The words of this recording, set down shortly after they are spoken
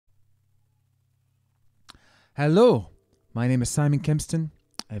Hello, my name is Simon Kempston.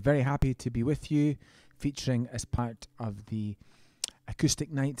 I'm very happy to be with you, featuring as part of the Acoustic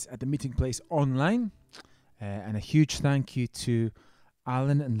Nights at the Meeting Place online. And a huge thank you to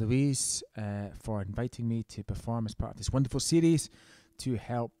Alan and Louise for inviting me to perform as part of this wonderful series to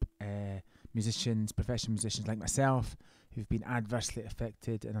help musicians, professional musicians like myself, who've been adversely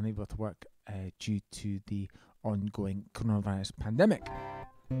affected and unable to work due to the ongoing coronavirus pandemic.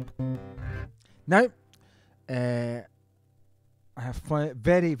 Now, I have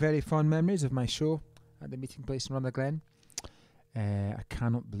very, very fond memories of my show at the Meeting Place in Rutherglen. I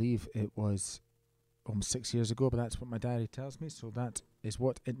cannot believe it was almost 6 years ago, but that's what my diary tells me, so that is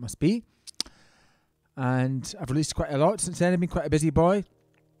what it must be. And I've released quite a lot since then. I've been quite a busy boy,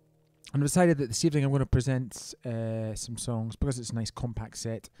 and I've decided that this evening I'm going to present some songs, because it's a nice compact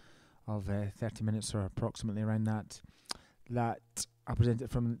set of 30 minutes or approximately around that I'll present it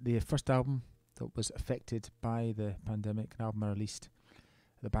from the first album that was affected by the pandemic, an album I released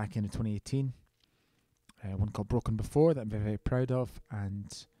at the back end of 2018. One called Broken Before, that I'm very, very proud of.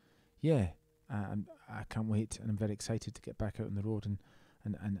 And yeah, I can't wait, and I'm very excited to get back out on the road and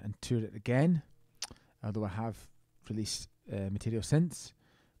tour it again. Although I have released material since,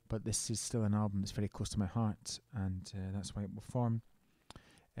 but this is still an album that's very close to my heart, and that's why it will form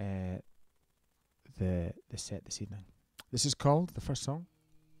the set this evening. This is called, the first song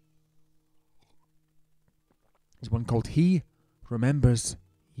is one called He Remembers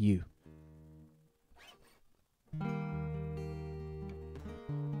You.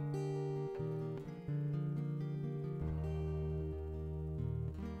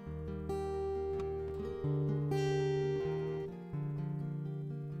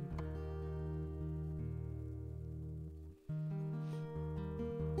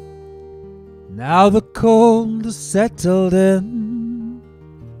 Now the cold has settled in,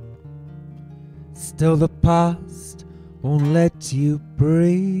 still the past won't let you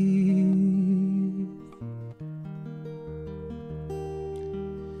breathe.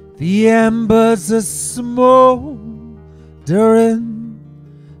 The embers are smouldering,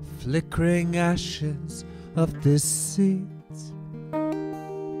 flickering ashes of this seat.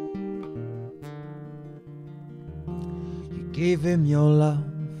 You gave him your love,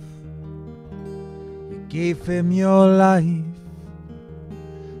 gave him your life,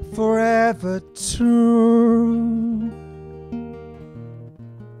 forever true.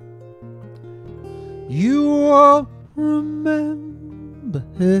 You won't remember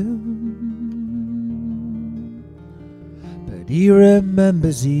him, but he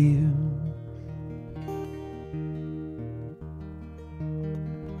remembers you.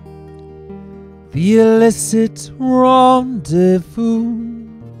 The illicit rendezvous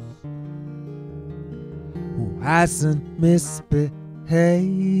hasn't misbehaved.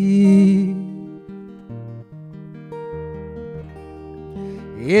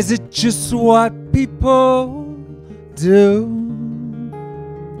 Is it just what people do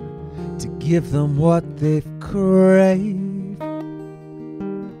to give them what they've craved?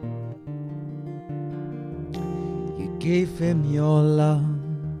 You gave him your love,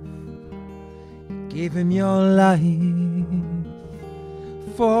 you gave him your life,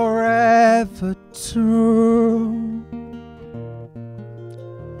 forever true.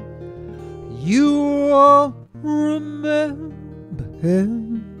 You won't remember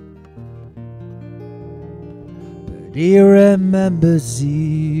him, but he remembers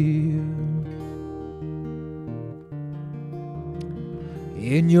you.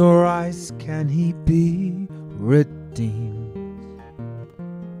 In your eyes can he be redeemed?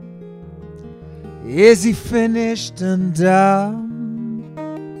 Is he finished and done?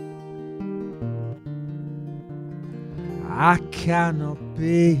 I cannot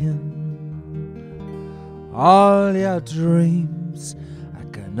be in all your dreams, I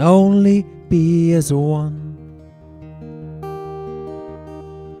can only be as one.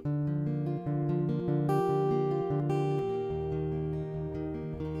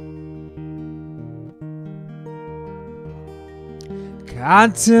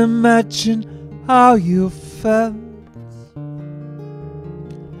 Can't imagine how you felt,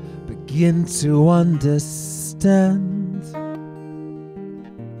 begin to understand.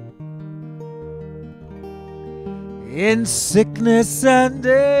 In sickness and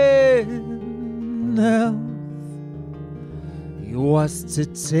in health, he was to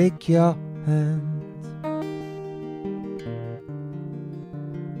take your hand.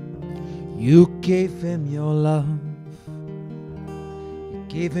 You gave him your love, you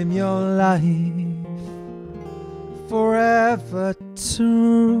gave him your life, forever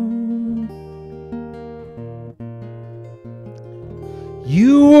true.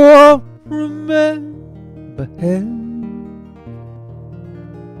 You won't remember remember him,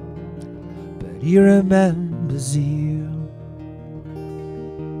 but he remembers you.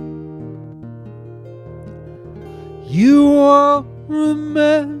 You won't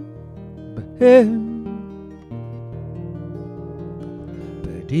remember him,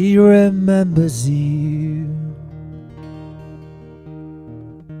 but he remembers you.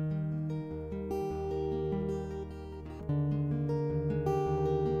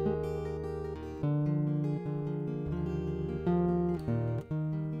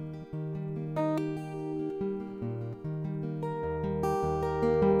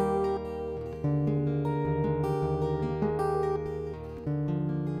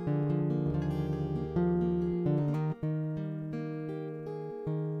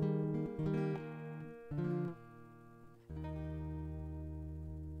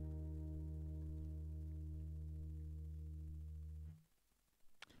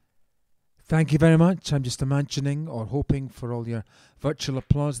 Thank you very much. I'm just imagining or hoping for all your virtual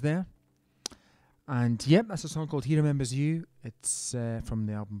applause there. And yep, that's a song called He Remembers You. It's from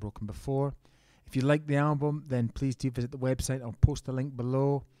the album Broken Before. If you like the album, then please do visit the website. I'll post a link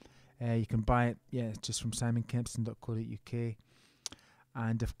below. You can buy it, it's just from simonkempston.co.uk.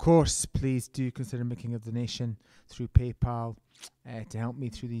 And of course, please do consider making a donation through PayPal to help me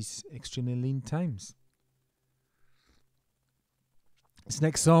through these extremely lean times. This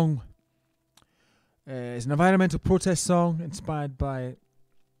next song is an environmental protest song inspired by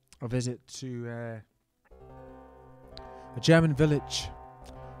a visit to a German village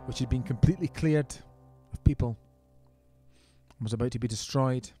which had been completely cleared of people and was about to be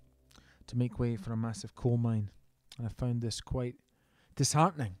destroyed to make way for a massive coal mine. And I found this quite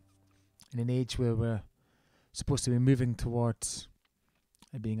disheartening in an age where we're supposed to be moving towards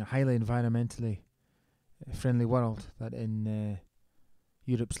being a highly environmentally friendly world, that in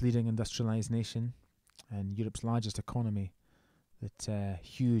Europe's leading industrialized nation and Europe's largest economy, that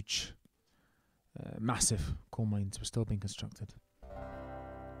huge, massive coal mines were still being constructed.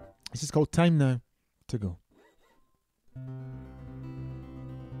 This is called Time Now to Go.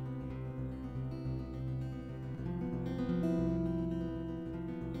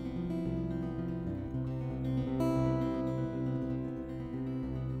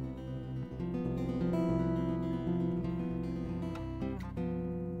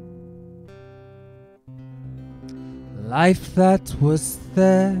 Life that was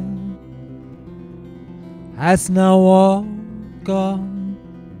there has now all gone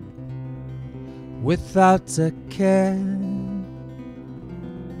without a care.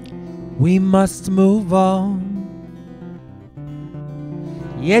 We must move on,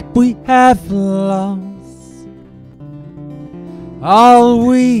 yet we have lost all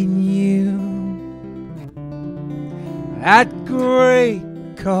we knew at great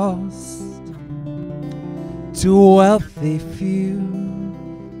cost to wealthy few.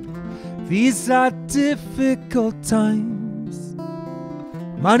 These are difficult times,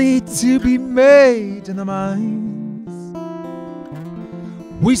 money to be made in the mines.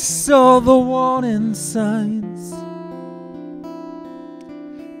 We saw the warning signs.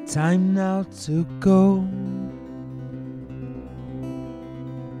 Time now to go.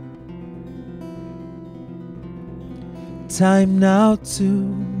 Time now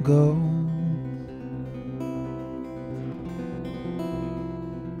to go.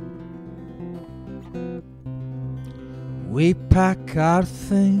 We pack our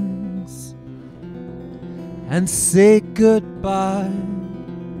things and say goodbye.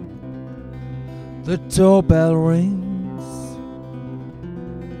 The doorbell rings.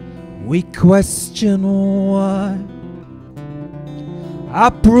 We question why.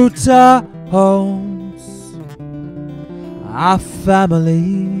 Uproot our homes, our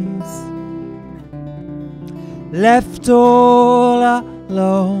families, left all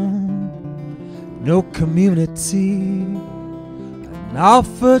alone. No community, an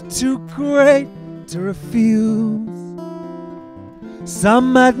offer too great to refuse.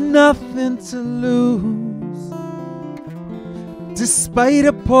 Some had nothing to lose, despite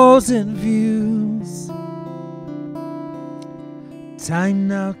opposing views. Time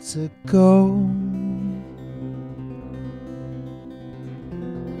now to go.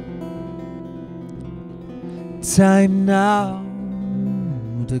 Time now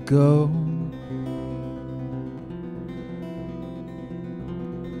to go.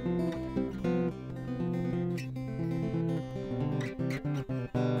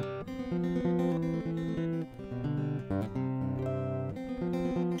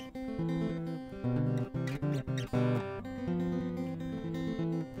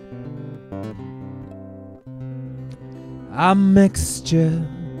 A mixture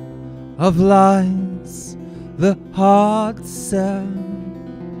of lies the hard sell.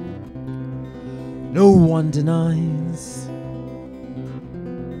 No one denies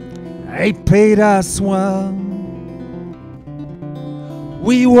they paid us well.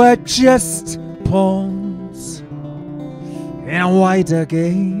 We were just pawns in a wider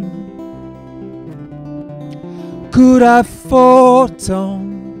game. Could have fought on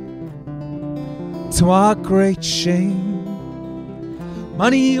to our great shame.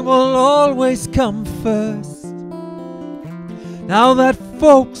 Money will always come first. Now that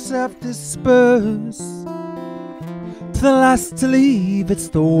folks have dispersed, to the last to leave, it's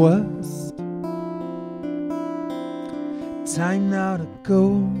the worst. Time now to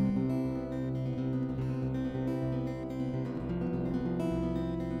go.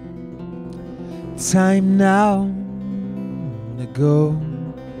 Time now to go.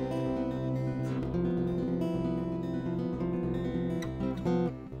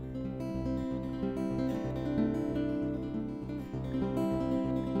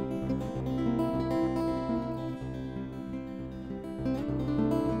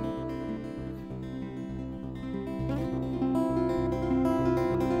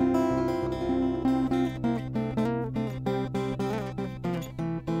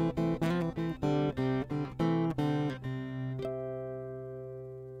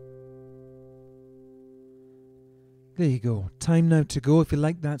 There you go. Time now to go. If you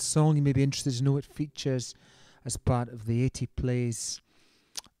like that song, you may be interested to know it features as part of the 80 plays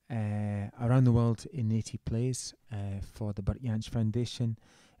around the world in 80 plays for the Burt Jansch Foundation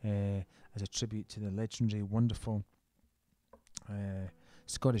as a tribute to the legendary, wonderful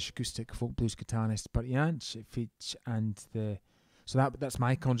Scottish acoustic folk blues guitarist Burt Jansch. So that's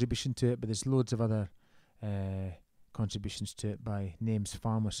my contribution to it, but there's loads of other contributions to it by names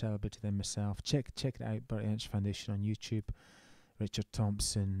far more celebrated than myself. Check it out, Burt Jansch Foundation on YouTube. Richard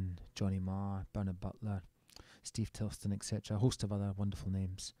Thompson, Johnny Marr, Bernard Butler, Steve Tilston, etc. A host of other wonderful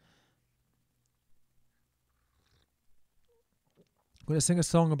names. I'm going to sing a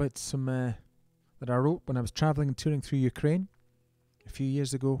song about some that I wrote when I was travelling and touring through Ukraine a few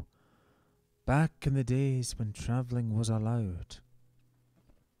years ago, back in the days when travelling was allowed.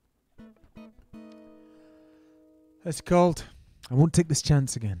 It's called I Won't Take This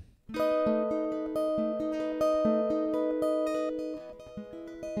Chance Again.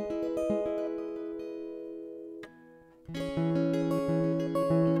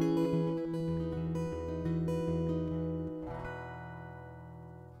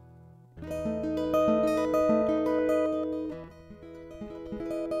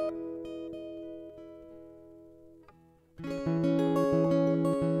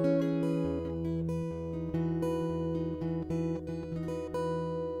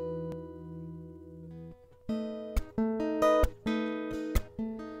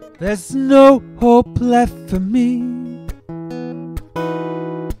 There's no hope left for me.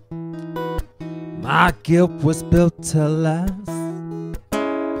 My guilt was built to last.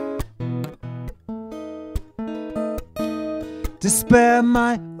 Despair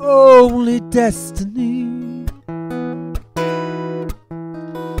my only destiny.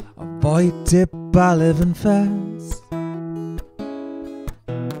 Avoid it by living fast.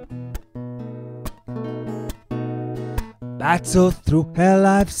 Battle through hell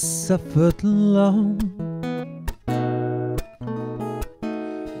I've suffered long.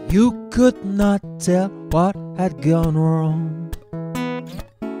 You could not tell what had gone wrong.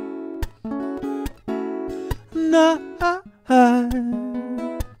 No,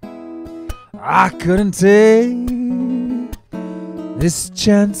 I couldn't take this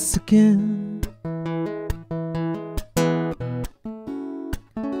chance again.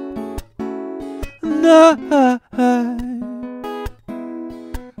 No,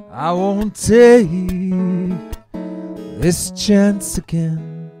 I won't take this chance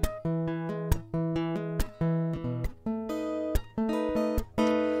again.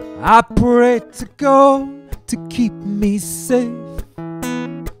 I pray to God to keep me safe.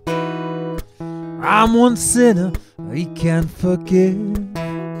 I'm one sinner He can't forgive.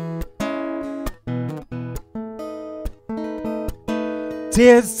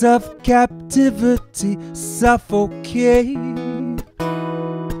 Tears of captivity suffocate.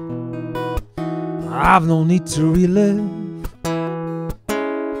 I've no need to relive.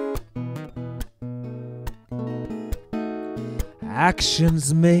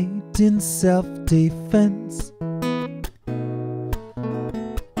 Actions made in self-defense.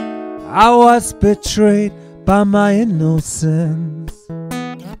 I was betrayed by my innocence.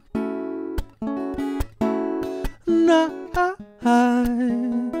 No,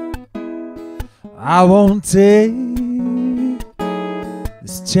 I won't take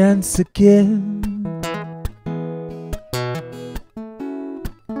this chance again.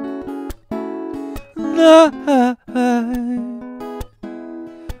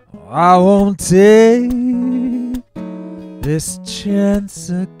 I won't take this chance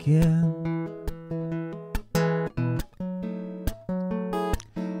again.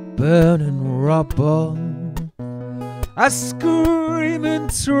 Burning rubble, I scream in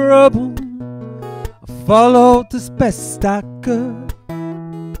trouble. I followed as best I could.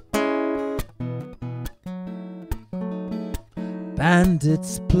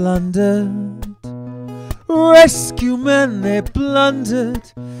 Bandits plundered, rescue men they blundered.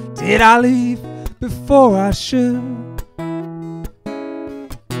 Did I leave before I should?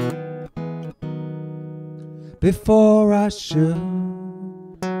 Before I should.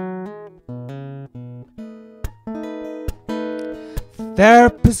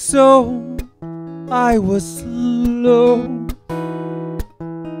 Therapist, so I was low,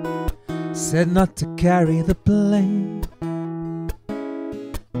 said not to carry the blame.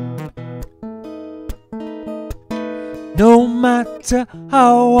 No matter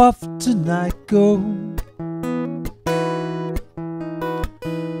how often I go,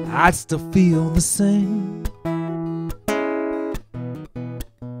 I still feel the same.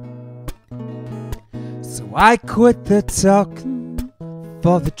 So I quit the talking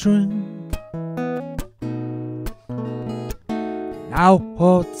for the drink. Now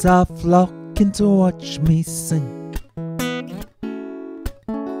hordes are flocking to watch me sing.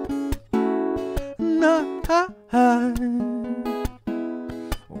 No,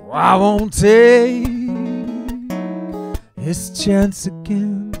 I won't take this chance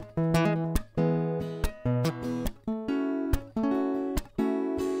again.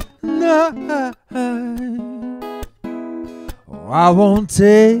 No, I won't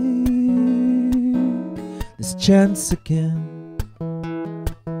take this chance again.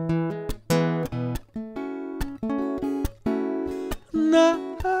 No,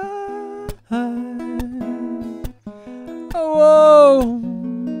 I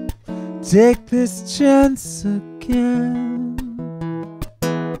won't take this chance again.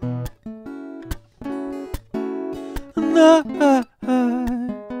 No,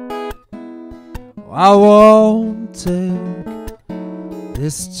 I won't take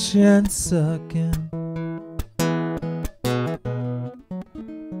this chance again.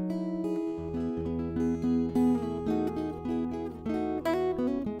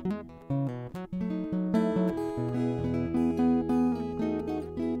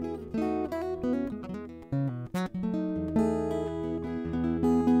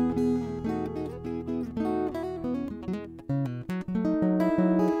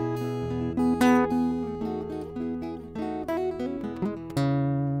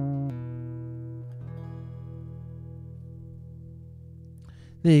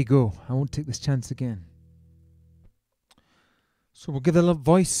 There you go. I won't take this chance again. So we'll give the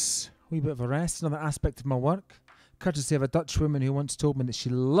voice a wee bit of a rest. Another aspect of my work, courtesy of a Dutch woman who once told me that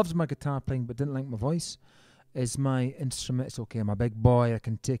she loved my guitar playing but didn't like my voice, is my instrument. It's okay, I'm a big boy, I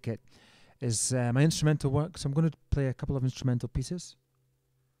can take it. Is my instrumental work. So I'm going to play a couple of instrumental pieces.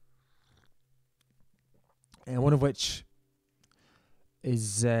 One of which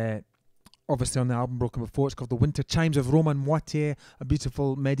is obviously on the album Broken Before. It's called The Winter Chimes of Rome and Moitié, a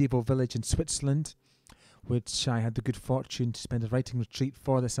beautiful medieval village in Switzerland, which I had the good fortune to spend a writing retreat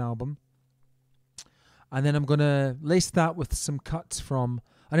for this album. And then I'm going to lace that with some cuts from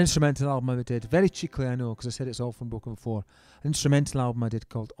an instrumental album I did, very cheekily I know, because I said it's all from Broken Before, an instrumental album I did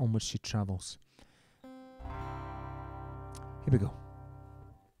called Onward She Travels. Here we go.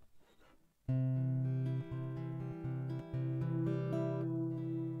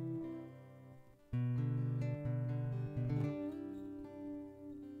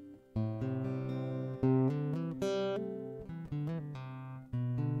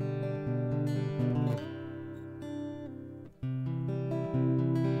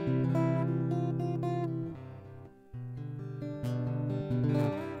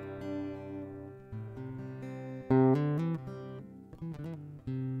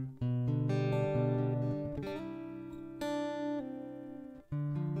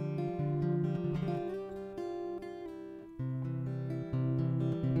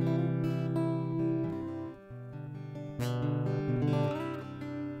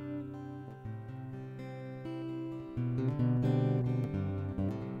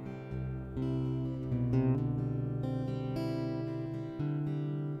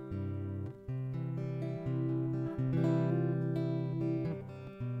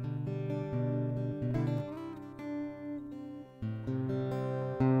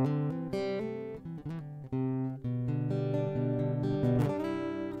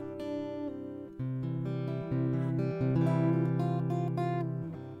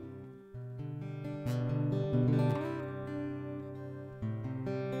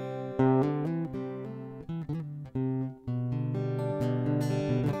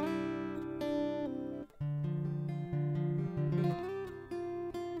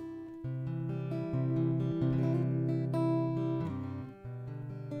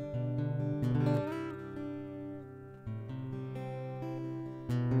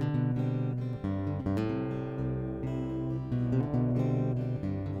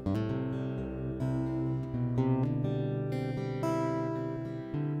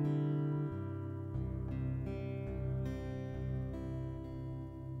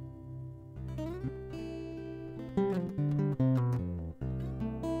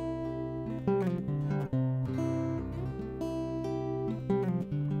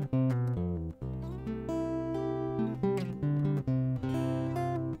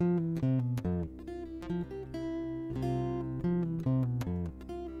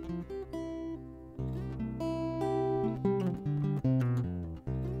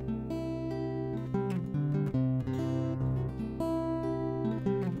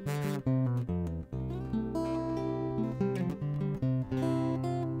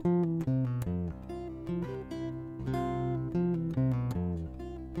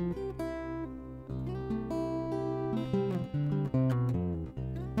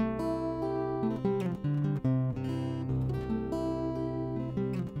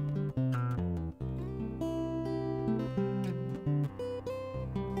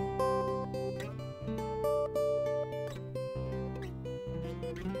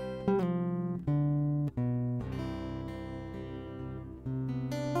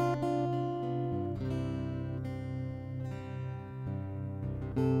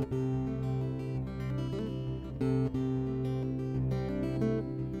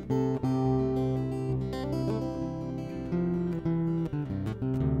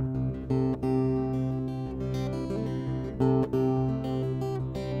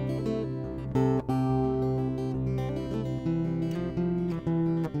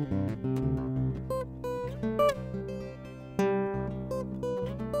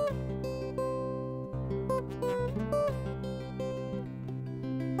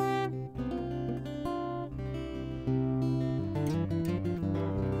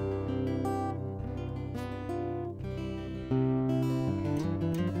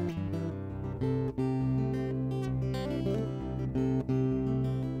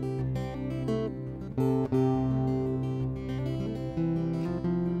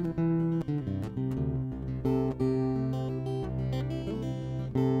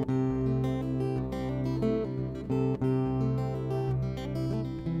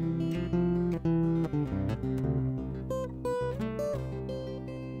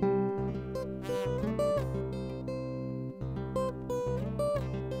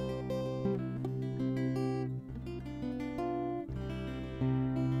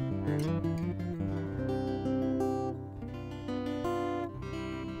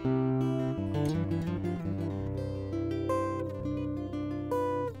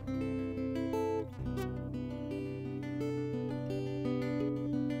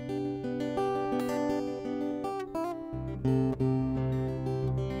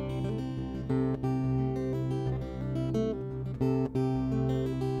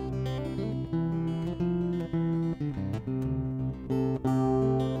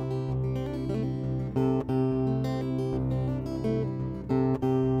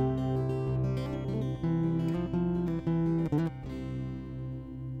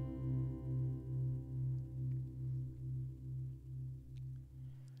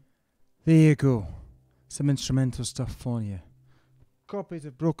 There you go. Some instrumental stuff for you. Copies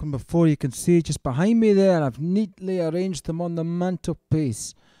of Broken Before, you can see just behind me there. I've neatly arranged them on the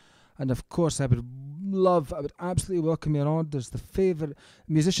mantelpiece. And of course, I would absolutely welcome your orders. The favourite,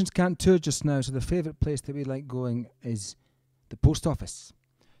 musicians can't tour just now, so the favourite place that we like going is the post office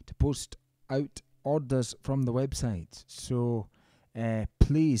to post out orders from the website. So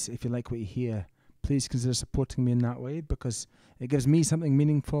please, if you like what you hear, please consider supporting me in that way, because it gives me something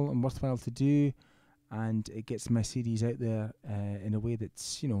meaningful and worthwhile to do, and it gets my CDs out there in a way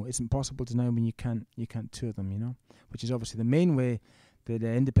that's, isn't possible to now when you can't tour them, which is obviously the main way that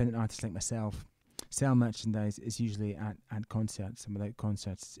independent artists like myself sell merchandise, is usually at concerts, and without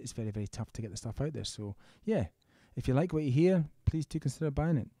concerts it's very, very tough to get the stuff out there. So yeah, if you like what you hear, please do consider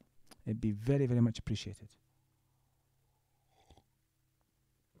buying it. It'd be very, very much appreciated.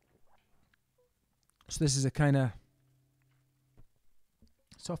 So this is a kind of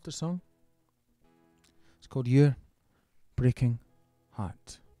softer song. It's called Your Breaking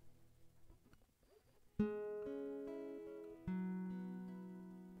Heart.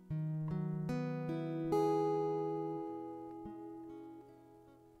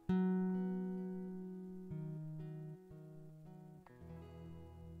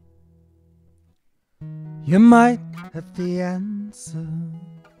 You might have the answer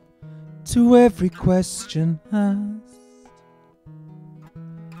to every question asked,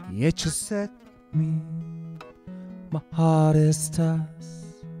 yet you set me my hardest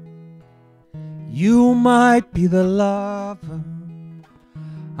task. You might be the lover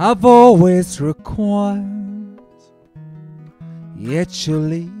I've always required, yet you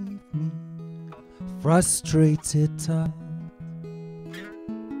leave me frustrated, tired.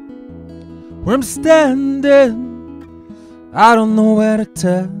 Where I'm standing, I don't know where to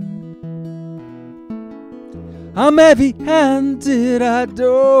turn. I'm heavy-handed, I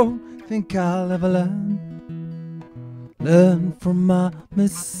don't think I'll ever learn from my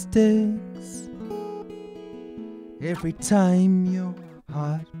mistakes. Every time your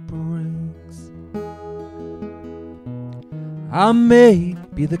heart breaks, I may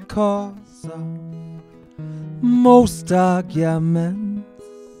be the cause of most arguments,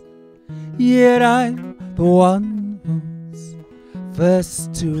 yet I'm the one who's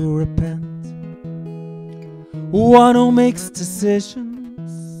first to repent. One who makes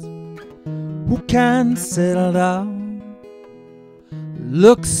decisions, who can settle down,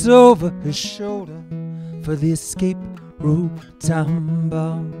 looks over his shoulder for the escape route time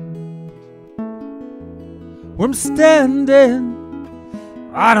bound. Where I'm standing,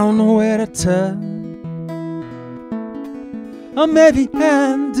 I don't know where to turn. I'm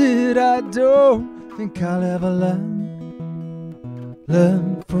heavy-handed, I don't think I'll ever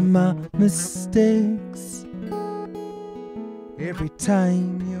learn from my mistakes. Every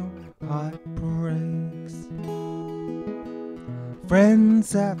time your heart breaks,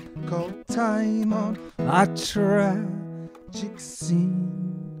 friends have called time on a tragic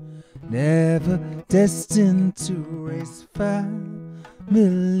scene, never destined to raise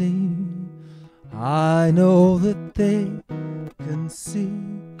family. I know that they can see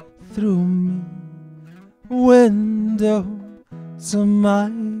through me, window to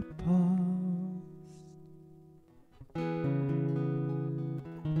my past.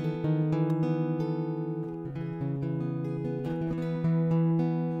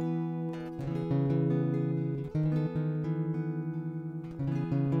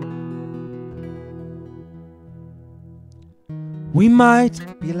 We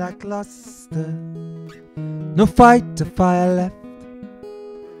might be lackluster, no fight to fire left,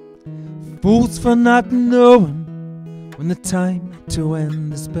 fools for not knowing when the time to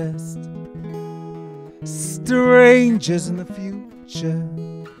end is best. Strangers in the future,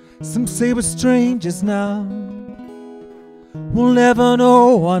 some say we're strangers now. We'll never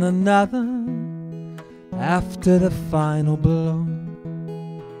know one another after the final blow.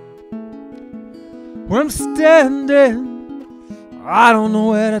 Where I'm standing, I don't know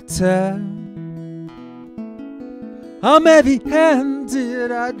where to turn. I'm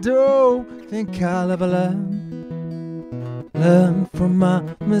heavy-handed, I don't think I'll ever learn from my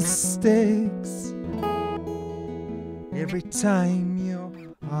mistakes. Every time your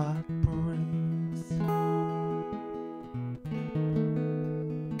heart breaks.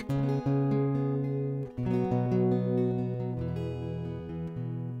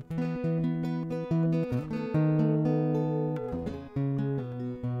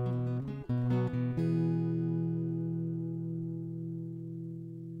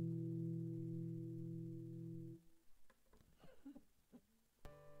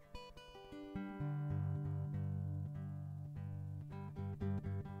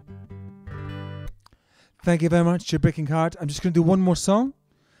 Thank you very much, Your Breaking Heart. I'm just going to do one more song.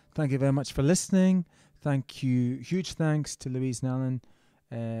 Thank you very much for listening. Thank you. Huge thanks to Louise and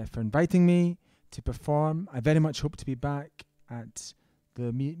Alan for inviting me to perform. I very much hope to be back at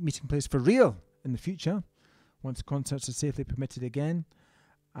the meeting place for real in the future, once concerts are safely permitted again.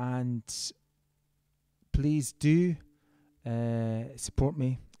 And please do support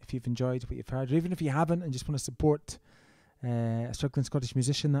me if you've enjoyed what you've heard, or even if you haven't and just want to support a struggling Scottish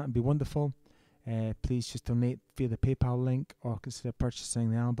musician, that would be wonderful. Please just donate via the PayPal link, or consider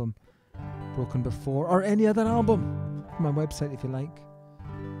purchasing the album Broken Before, or any other album on my website if you like.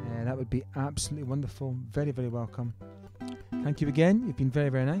 That would be absolutely wonderful. Very, very welcome. Thank you again. You've been very,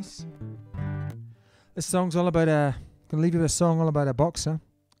 very nice. This song's all about I'm going to leave you with a song all about a boxer,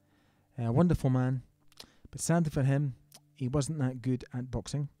 a wonderful man, but sadly for him, he wasn't that good at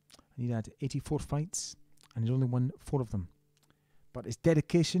boxing. He had 84 fights and he'd only won 4 of them. But his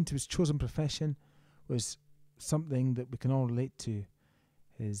dedication to his chosen profession was something that we can all relate to.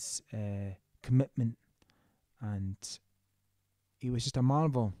 His commitment, and he was just a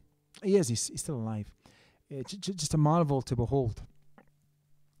marvel. He's still alive. Just a marvel to behold.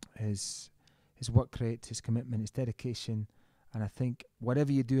 His work rate, his commitment, his dedication. And I think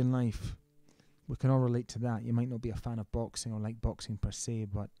whatever you do in life, we can all relate to that. You might not be a fan of boxing or like boxing per se,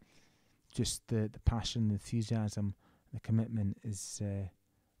 but just the passion, the enthusiasm, the commitment, is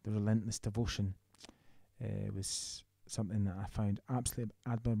the relentless devotion. Was something that I found absolutely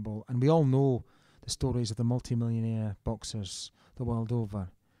admirable. And we all know the stories of the multi-millionaire boxers the world over,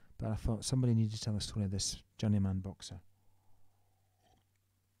 but I thought somebody needed to tell the story of this journeyman boxer.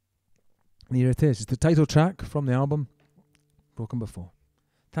 And here it is. It's the title track from the album Broken Before.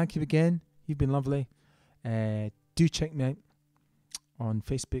 Thank you again. You've been lovely. Do check me out on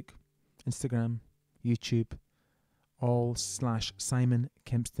Facebook, Instagram, YouTube, all/Simon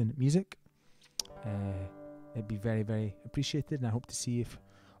Kempston Music. It'd be very, very appreciated, and I hope to see you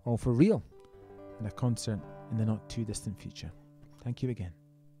all for real in a concert in the not too distant future. Thank you again.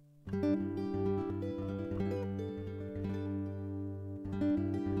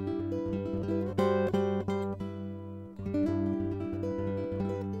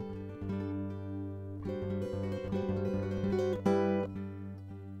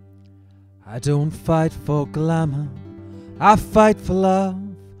 I don't fight for glamour, I fight for love.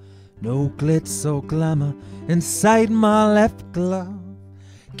 No glitz or glamour inside my left glove.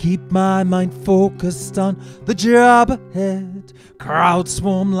 Keep my mind focused on the job ahead. Crowds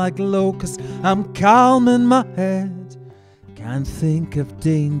swarm like locusts, I'm calm in my head. Can't think of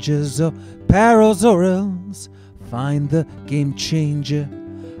dangers or perils or ills. Find the game changer,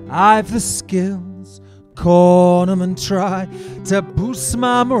 I've the skills. Corner 'em and try to boost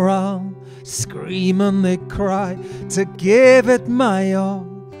my morale. Scream and they cry to give it my all.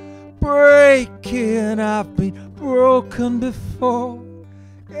 Breaking, I've been broken before.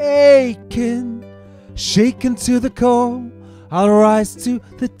 Aching, shaken to the core. I'll rise to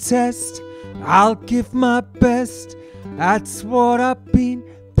the test, I'll give my best. That's what I've been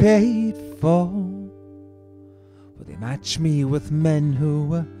paid for. But they match me with men who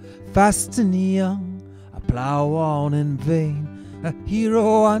were fast and young. I plough on in vain, a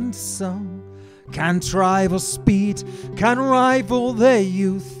hero unsung. Can't rival speed, can't rival their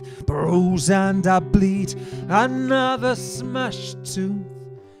youth. Bruise and I bleed, another smashed tooth.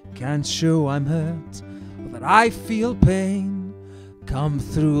 Can't show I'm hurt, or that I feel pain. Come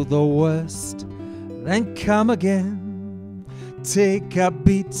through the worst, then come again. Take a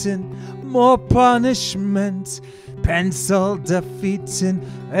beating, more punishment. Pencil defeating,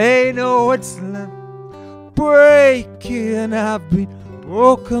 ain't no it's left. Breaking, I've been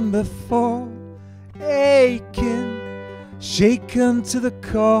broken before. Aching, shaken to the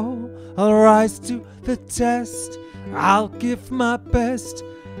core. I'll rise to the test, I'll give my best.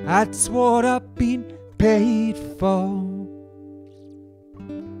 That's what I've been paid for.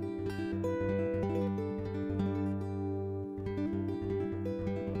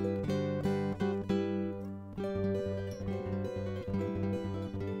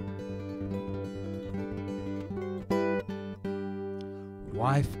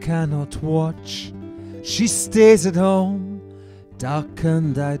 wife cannot watch, she stays at home,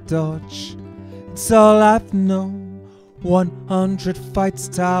 darkened I dodge. It's all I've known, 100 fights,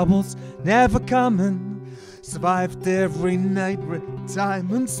 towels, never coming. Survived every night,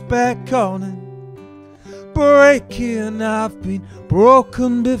 retirement beckoning. Breaking, I've been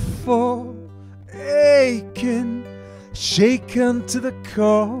broken before. Aching, shaken to the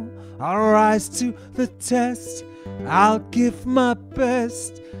core. I'll rise to the test, I'll give my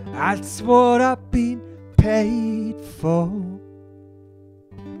best. That's what I've been paid for.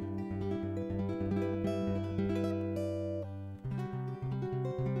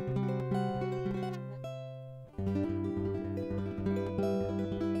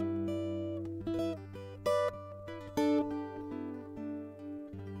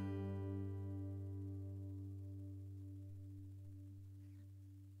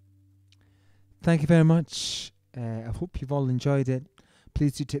 Thank you very much. I hope you've all enjoyed it.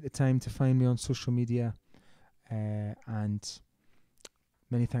 Please do take the time to find me on social media. And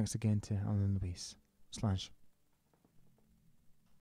many thanks again to Alan Louise. Slash.